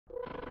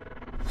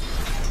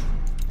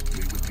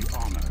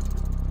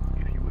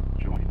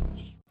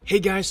Hey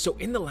guys, so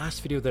in the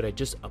last video that I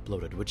just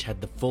uploaded, which had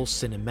the full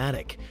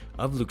cinematic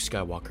of Luke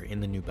Skywalker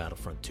in the new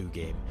Battlefront 2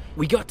 game,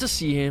 we got to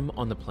see him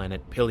on the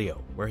planet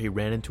Pilio, where he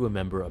ran into a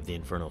member of the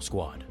Inferno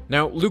Squad.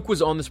 Now, Luke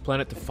was on this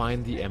planet to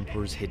find the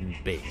Emperor's hidden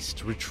base,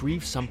 to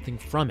retrieve something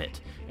from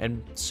it,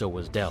 and so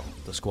was Del,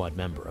 the squad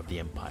member of the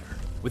Empire.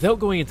 Without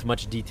going into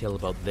much detail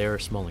about their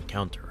small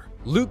encounter,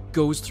 Luke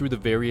goes through the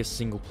various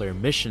single-player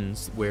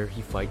missions where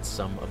he fights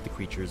some of the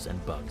creatures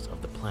and bugs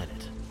of the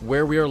planet,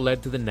 where we are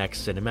led to the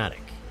next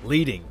cinematic,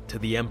 leading to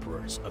the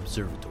Emperor's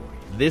Observatory.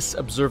 This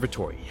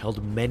observatory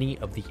held many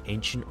of the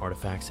ancient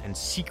artifacts and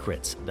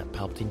secrets that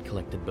Palpatine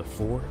collected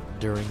before,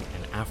 during,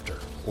 and after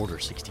Order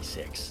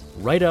 66,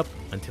 right up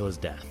until his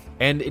death.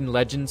 And in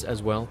Legends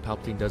as well,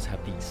 Palpatine does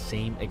have the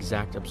same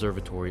exact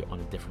observatory on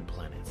a different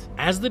planet.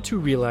 As the two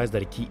realize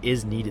that a key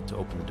is needed to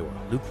open the door,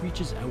 Luke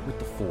reaches out with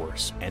the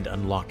Force and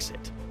unlocks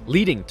it,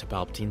 leading to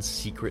Palpatine's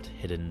secret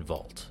hidden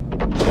vault.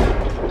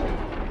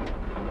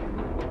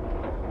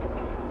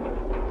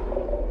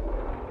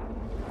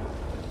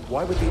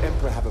 Why would the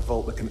Emperor have a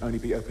vault that can only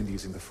be opened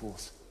using the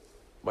Force?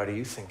 Why do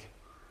you think?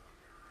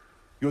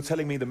 You're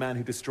telling me the man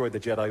who destroyed the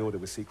Jedi Order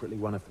was secretly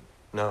one of them?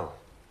 No.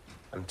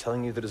 I'm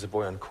telling you that as a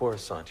boy on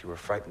Coruscant, you were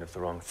frightened of the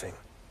wrong thing.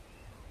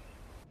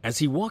 As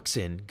he walks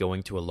in,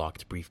 going to a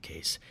locked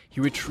briefcase, he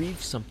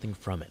retrieves something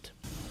from it.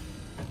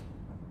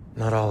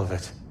 Not all of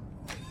it.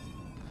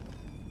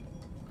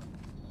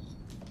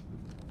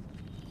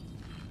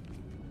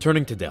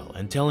 Turning to Del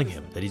and telling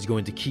him that he's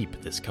going to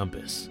keep this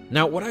compass.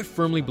 Now, what I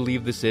firmly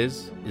believe this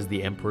is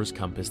the Emperor's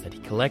compass that he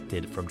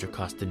collected from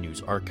Jocasta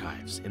News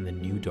archives in the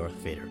new Darth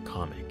Vader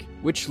comic,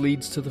 which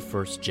leads to the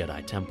first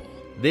Jedi Temple.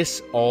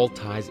 This all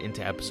ties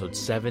into episodes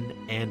 7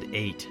 and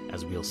 8,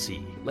 as we'll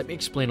see. Let me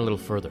explain a little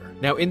further.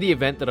 Now, in the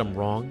event that I'm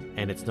wrong,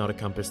 and it's not a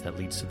compass that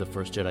leads to the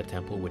first Jedi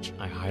Temple, which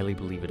I highly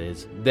believe it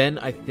is, then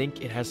I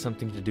think it has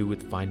something to do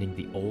with finding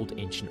the old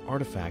ancient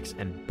artifacts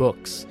and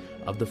books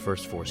of the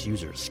first Force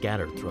users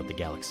scattered throughout the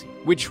galaxy,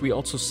 which we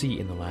also see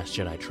in the Last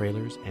Jedi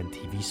trailers and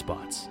TV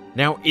spots.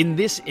 Now, in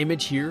this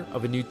image here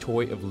of a new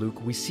toy of Luke,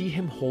 we see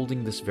him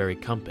holding this very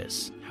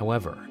compass.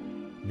 However,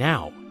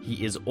 now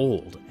he is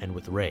old and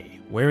with Rey,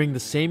 wearing the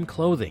same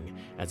clothing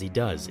as he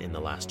does in The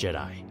Last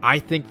Jedi. I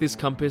think this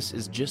compass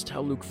is just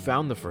how Luke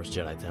found the first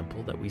Jedi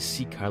Temple that we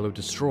see Kylo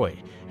destroy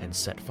and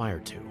set fire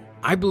to.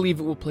 I believe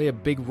it will play a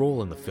big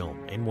role in the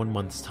film in 1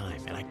 month's time,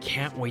 and I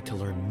can't wait to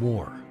learn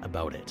more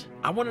about it.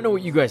 I want to know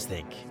what you guys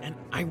think, and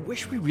I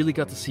wish we really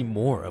got to see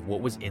more of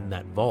what was in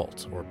that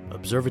vault, or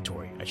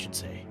observatory, I should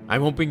say.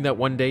 I'm hoping that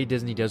one day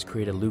Disney does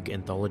create a Luke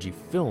anthology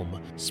film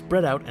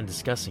spread out and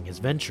discussing his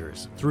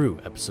ventures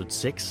through episode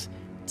 6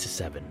 to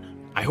 7.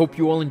 I hope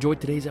you all enjoyed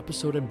today's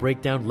episode and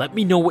breakdown. Let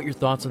me know what your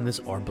thoughts on this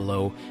are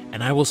below,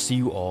 and I will see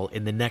you all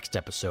in the next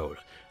episode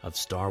of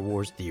Star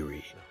Wars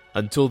Theory.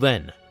 Until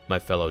then, my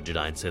fellow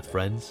Jedi and Sith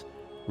friends,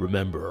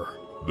 remember,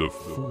 the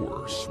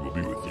Force will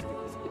be with you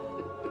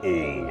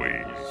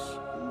always.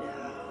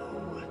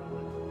 Now,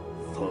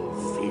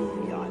 fulfill